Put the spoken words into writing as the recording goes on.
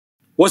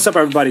What's up,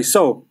 everybody?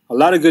 So, a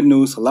lot of good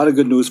news,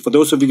 For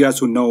those of you guys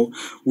who know,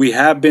 we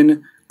have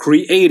been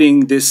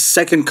creating this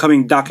Second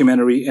Coming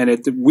documentary, and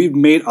we've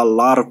made a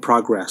lot of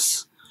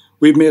progress.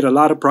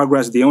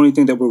 The only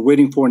thing that we're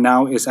waiting for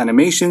now is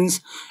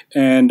animations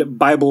and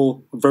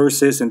Bible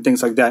verses and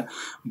things like that.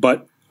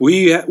 But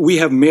we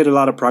have made a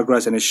lot of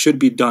progress, and it should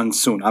be done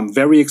soon. I'm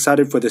very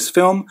excited for this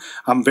film.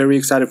 I'm very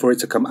excited for it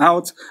to come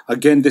out.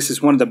 Again, this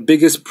is one of the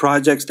biggest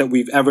projects that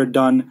we've ever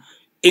done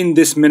in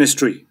this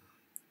ministry.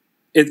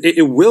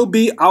 It will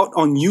be out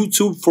on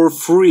YouTube for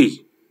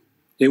free.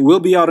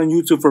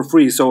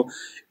 So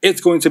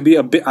it's going to be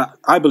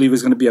I believe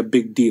it's going to be a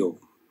big deal.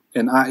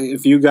 And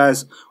if you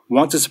guys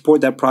want to support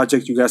that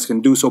project, you guys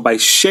can do so by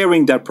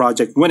sharing that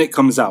project when it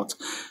comes out.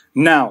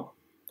 Now,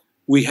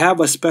 we have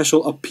a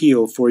special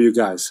appeal for you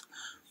guys.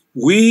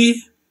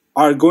 We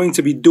are going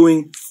to be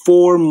doing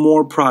 4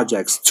 more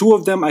projects. 2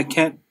 of them, I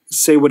can't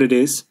say what it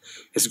is.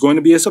 It's going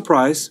to be a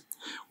surprise.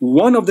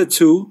 One of the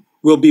 2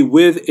 will be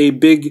with a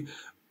big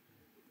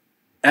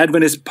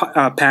Adventist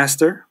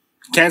pastor.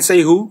 Can't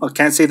say who. I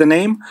can't say the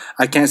name.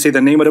 I can't say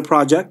the name of the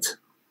project.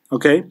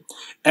 Okay.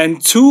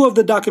 And 2 of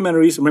the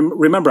documentaries,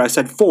 remember I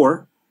said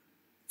 4.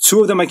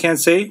 2 of them I can't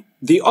say.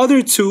 The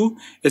other 2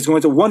 is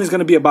one is going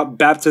to be about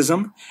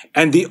baptism.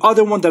 And the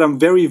other one that I'm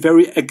very,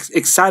 very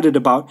excited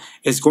about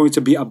is going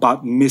to be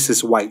about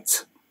Mrs.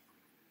 White.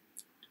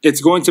 It's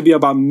going to be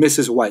about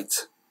Mrs.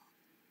 White.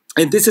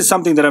 And this is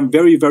something that I'm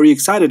very, very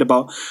excited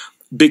about,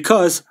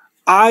 because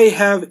I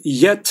have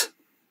yet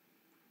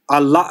a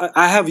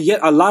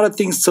lot of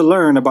things to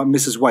learn about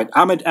Mrs. White.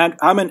 I'm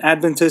an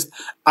Adventist.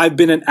 I've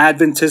been an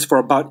Adventist for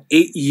about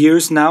 8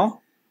 years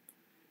now,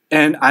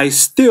 and I'm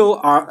still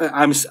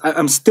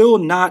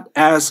not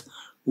as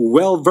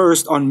well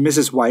versed on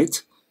Mrs.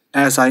 White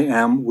as I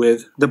am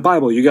with the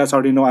Bible. You guys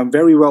already know I'm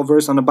very well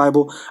versed on the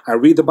Bible. I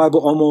read the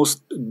Bible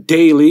almost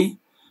daily,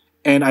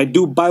 and I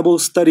do Bible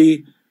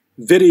study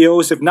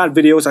videos. If not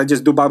videos, I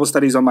just do Bible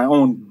studies on my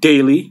own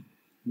daily.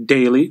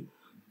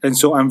 And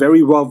so I'm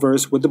very well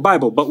versed with the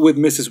Bible. But with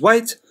Mrs.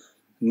 White,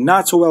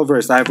 not so well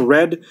versed. I've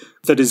read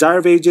The Desire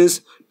of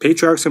Ages,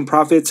 Patriarchs and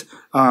Prophets,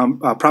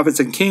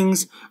 Prophets and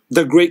Kings,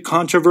 The Great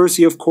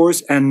Controversy, of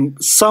course,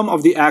 and some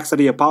of the Acts of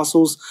the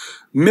Apostles,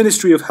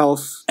 Ministry of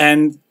Health,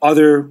 and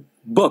other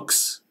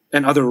books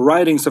and other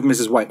writings of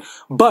Mrs. White.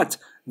 But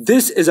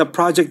this is a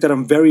project that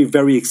I'm very,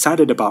 very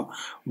excited about,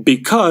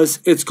 because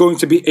it's going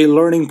to be a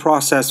learning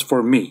process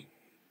for me.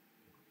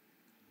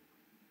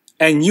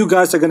 And you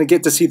guys are going to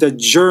get to see the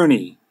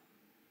journey.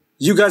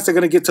 You guys are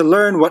going to get to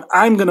learn what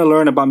I'm going to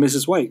learn about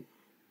Mrs. White.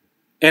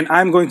 And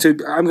I'm going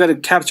to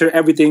capture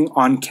everything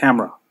on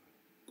camera.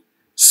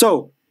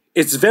 So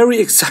it's very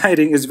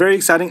exciting.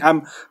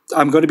 I'm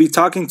going to be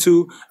talking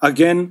to,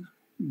 again,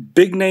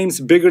 bigger names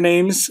in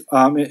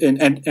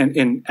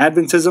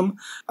Adventism.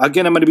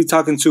 Again, I'm going to be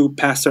talking to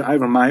Pastor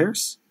Ivan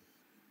Myers,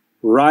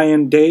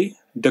 Ryan Day,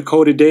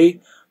 Dakota Day,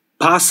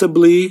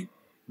 possibly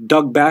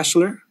Doug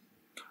Batchelor,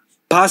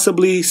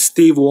 possibly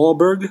Steve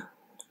Wahlberg,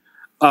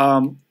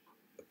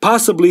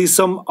 possibly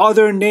some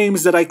other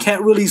names that I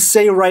can't really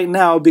say right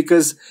now,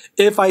 because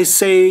if I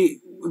say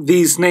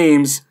these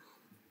names,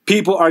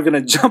 people are going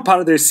to jump out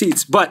of their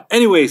seats. But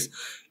anyways,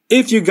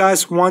 if you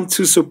guys want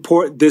to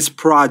support this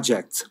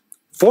project,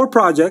 4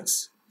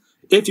 projects,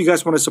 if you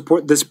guys want to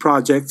support this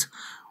project,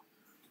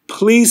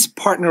 please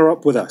partner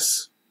up with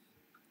us.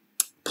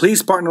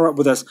 Please partner up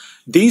with us.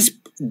 These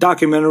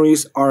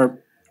documentaries are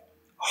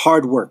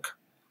hard work.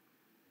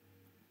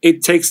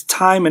 It takes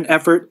time and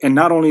effort, and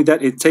not only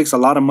that, it takes a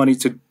lot of money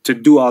to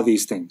do all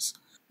these things.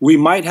 We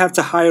might have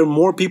to hire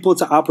more people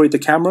to operate the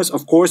cameras.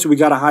 Of course, we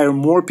got to hire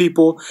more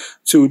people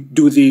to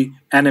do the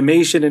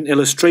animation and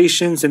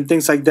illustrations and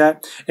things like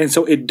that. And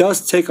so it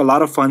does take a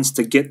lot of funds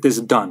to get this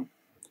done.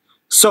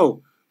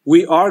 So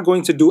we are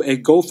going to do a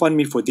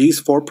GoFundMe for these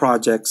 4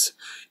 projects.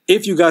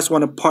 If you guys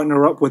want to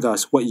partner up with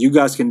us, what you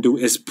guys can do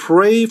is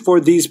pray for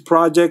these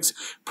projects,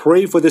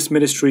 pray for this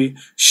ministry,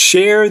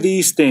 share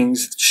these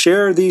things,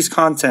 share these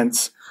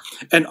contents,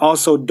 and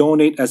also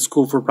donate at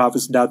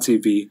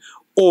schoolforprophets.tv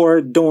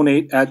or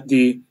donate at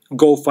the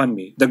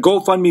GoFundMe. The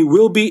GoFundMe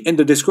will be in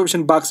the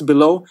description box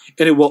below,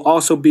 and it will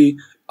also be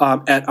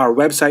at our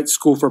website,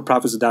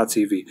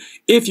 schoolforprophets.tv.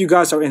 If you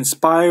guys are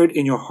inspired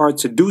in your heart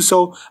to do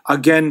so,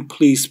 again,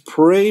 please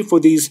pray for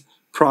these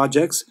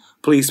projects.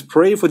 Please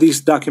pray for these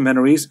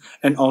documentaries,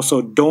 and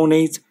also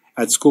donate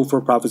at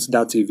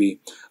schoolforprophets.tv.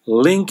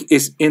 Link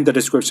is in the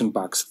description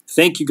box.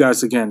 Thank you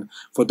guys again.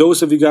 For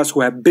those of you guys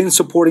who have been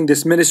supporting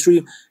this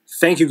ministry,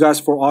 thank you guys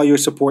for all your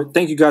support.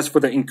 Thank you guys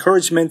for the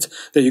encouragement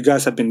that you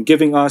guys have been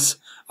giving us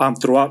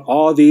throughout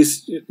all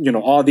these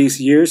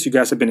years. You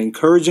guys have been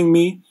encouraging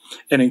me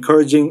and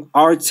encouraging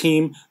our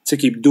team to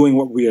keep doing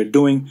what we are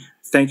doing.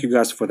 Thank you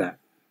guys for that.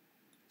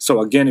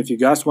 So again, if you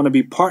guys want to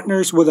be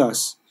partners with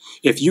us,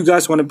 if you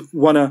guys want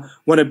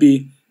to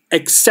be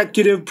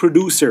executive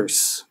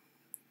producers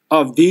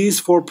of these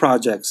 4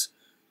 projects,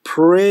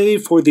 pray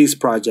for these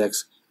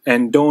projects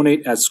and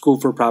donate at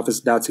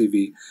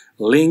schoolforprophets.tv.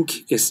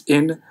 Link is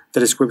in the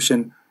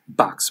description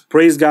box.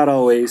 Praise God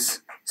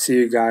always. See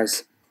you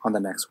guys on the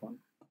next one.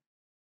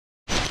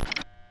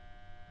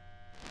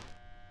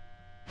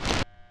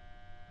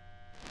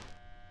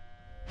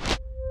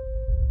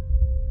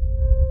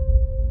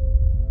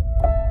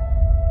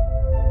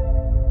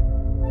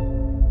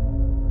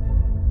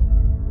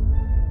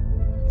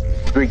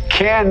 We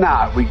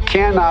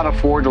cannot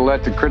afford to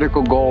let the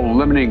critical goal of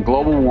limiting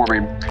global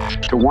warming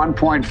to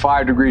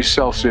 1.5 degrees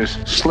Celsius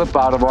slip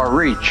out of our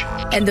reach.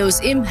 And those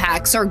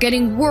impacts are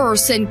getting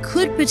worse and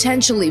could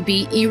potentially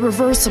be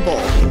irreversible.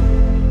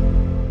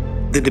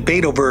 The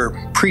debate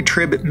over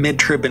pre-trib,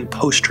 mid-trib, and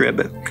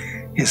post-trib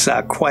is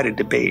quite a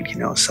debate. You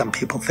know, some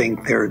people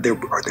think they're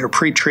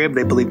pre-trib.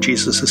 They believe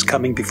Jesus is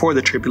coming before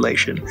the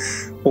tribulation,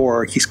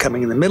 or he's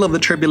coming in the middle of the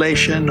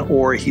tribulation,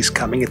 or he's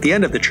coming at the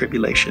end of the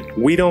tribulation.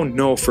 We don't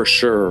know for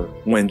sure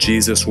when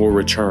Jesus will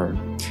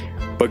return,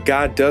 but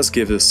God does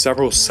give us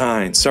several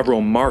signs,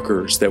 several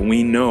markers that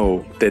we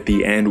know that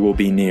the end will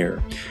be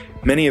near.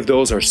 Many of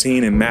those are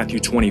seen in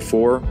Matthew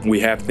 24. We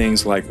have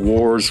things like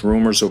wars,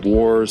 rumors of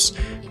wars,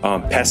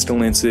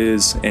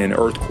 pestilences, and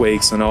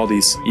earthquakes, and all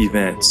these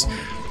events.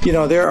 You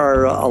know, there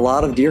are a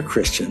lot of dear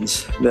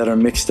Christians that are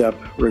mixed up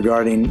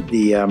regarding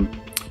the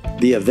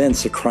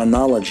events, the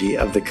chronology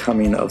of the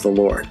coming of the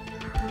Lord.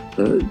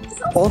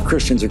 All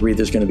Christians agree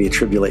there's going to be a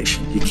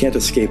tribulation. You can't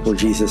escape where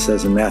Jesus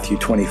says in Matthew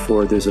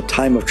 24, there's a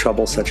time of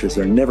trouble such as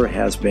there never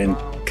has been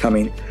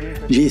coming.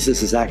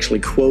 Jesus is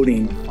actually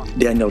quoting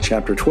Daniel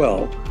chapter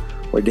 12,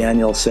 where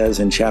Daniel says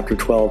in chapter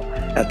 12,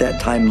 at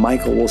that time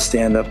Michael will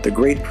stand up, the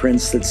great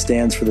prince that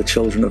stands for the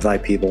children of thy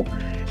people,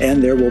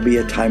 and there will be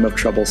a time of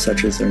trouble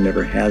such as there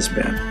never has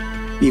been,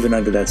 even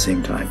unto that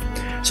same time.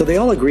 So they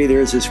all agree there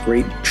is this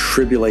great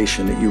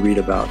tribulation that you read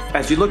about.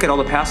 As you look at all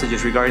the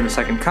passages regarding the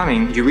second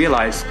coming, you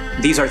realize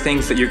these are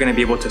things that you're going to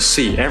be able to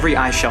see. Every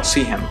eye shall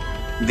see him.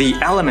 The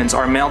elements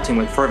are melting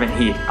with fervent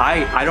heat.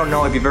 I don't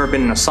know if you've ever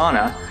been in a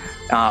sauna.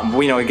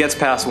 We know it gets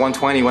past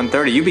 120,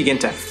 130, you begin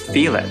to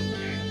feel it.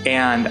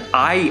 And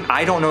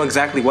I don't know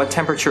exactly what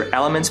temperature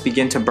elements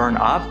begin to burn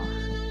up,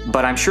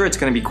 but I'm sure it's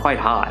going to be quite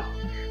hot.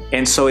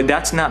 And so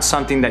that's not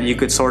something that you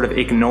could sort of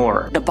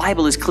ignore. The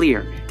Bible is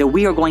clear that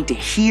we are going to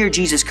hear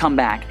Jesus come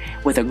back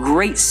with a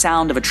great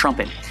sound of a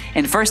trumpet.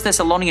 In 1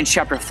 Thessalonians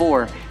chapter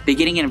 4,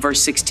 beginning in verse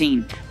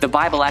 16, the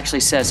Bible actually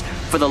says,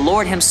 for the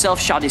Lord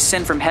himself shall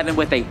descend from heaven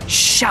with a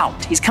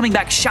shout. He's coming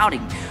back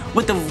shouting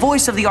with the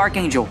voice of the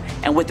archangel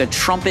and with the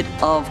trumpet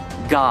of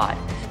God.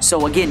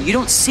 So again, you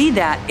don't see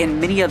that in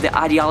many of the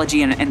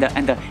ideology and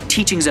the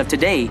teachings of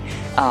today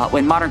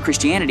in modern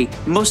Christianity.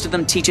 Most of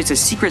them teach it's a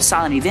secret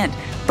silent event.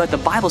 But the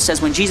Bible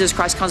says when Jesus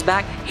Christ comes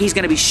back, he's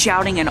going to be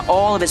shouting in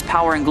all of his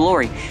power and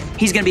glory.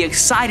 He's going to be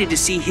excited to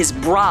see his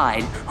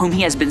bride, whom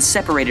he has been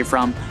separated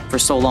from for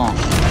so long.